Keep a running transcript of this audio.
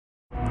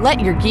Let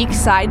your geek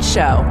side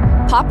show.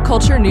 Pop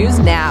culture news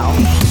now.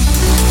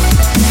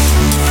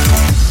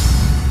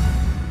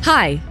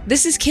 Hi,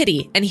 this is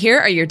Kitty, and here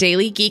are your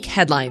daily geek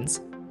headlines.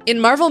 In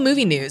Marvel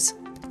movie news,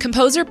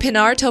 composer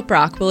Pinar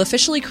Toprak will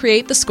officially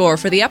create the score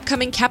for the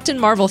upcoming Captain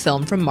Marvel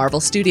film from Marvel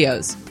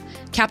Studios.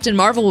 Captain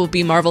Marvel will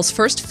be Marvel's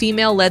first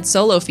female-led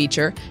solo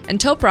feature, and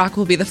Toprak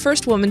will be the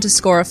first woman to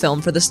score a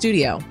film for the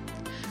studio.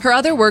 Her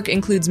other work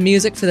includes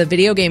music for the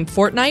video game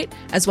Fortnite,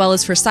 as well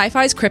as for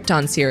Sci-Fi's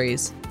Krypton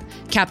series.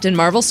 Captain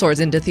Marvel soars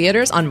into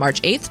theaters on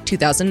March 8,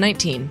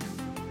 2019.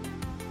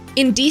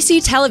 In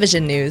DC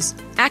television news,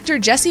 actor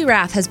Jesse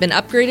Rath has been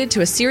upgraded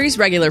to a series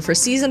regular for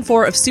Season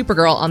 4 of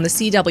Supergirl on the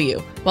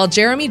CW, while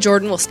Jeremy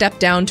Jordan will step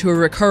down to a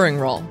recurring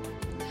role.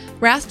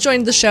 Rath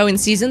joined the show in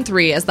Season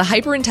 3 as the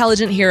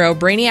hyper-intelligent hero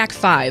Brainiac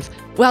 5,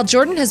 while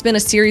Jordan has been a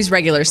series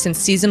regular since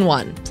Season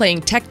 1,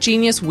 playing tech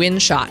genius Win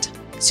Shot.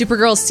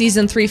 Supergirl's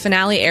Season 3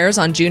 finale airs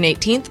on June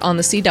 18th on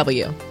the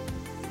CW.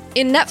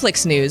 In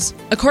Netflix news,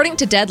 according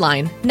to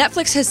Deadline,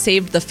 Netflix has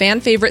saved the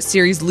fan-favorite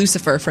series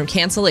Lucifer from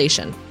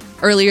cancellation.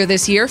 Earlier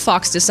this year,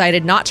 Fox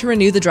decided not to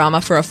renew the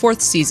drama for a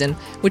fourth season,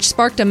 which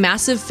sparked a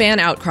massive fan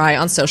outcry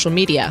on social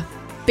media.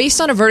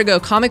 Based on a Vertigo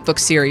comic book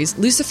series,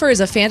 Lucifer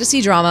is a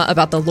fantasy drama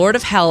about the Lord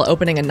of Hell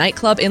opening a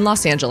nightclub in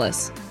Los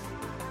Angeles.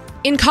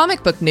 In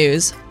comic book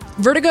news,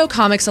 Vertigo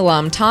Comics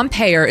alum Tom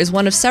Payer is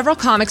one of several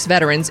comics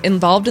veterans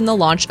involved in the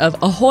launch of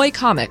Ahoy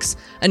Comics,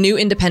 a new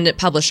independent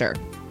publisher.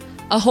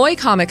 Ahoy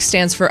Comics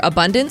stands for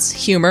abundance,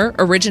 humor,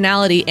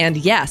 originality, and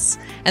yes,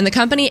 and the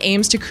company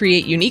aims to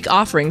create unique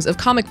offerings of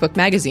comic book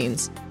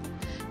magazines.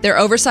 Their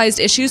oversized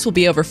issues will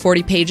be over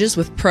 40 pages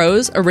with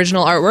prose,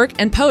 original artwork,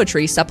 and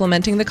poetry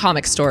supplementing the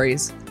comic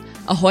stories.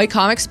 Ahoy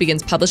Comics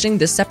begins publishing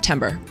this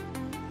September.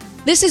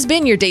 This has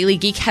been your Daily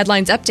Geek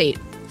Headlines Update.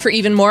 For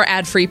even more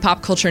ad-free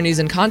pop culture news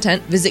and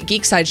content, visit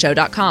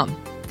geeksideshow.com.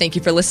 Thank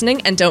you for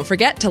listening, and don't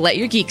forget to let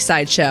your geek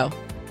side show.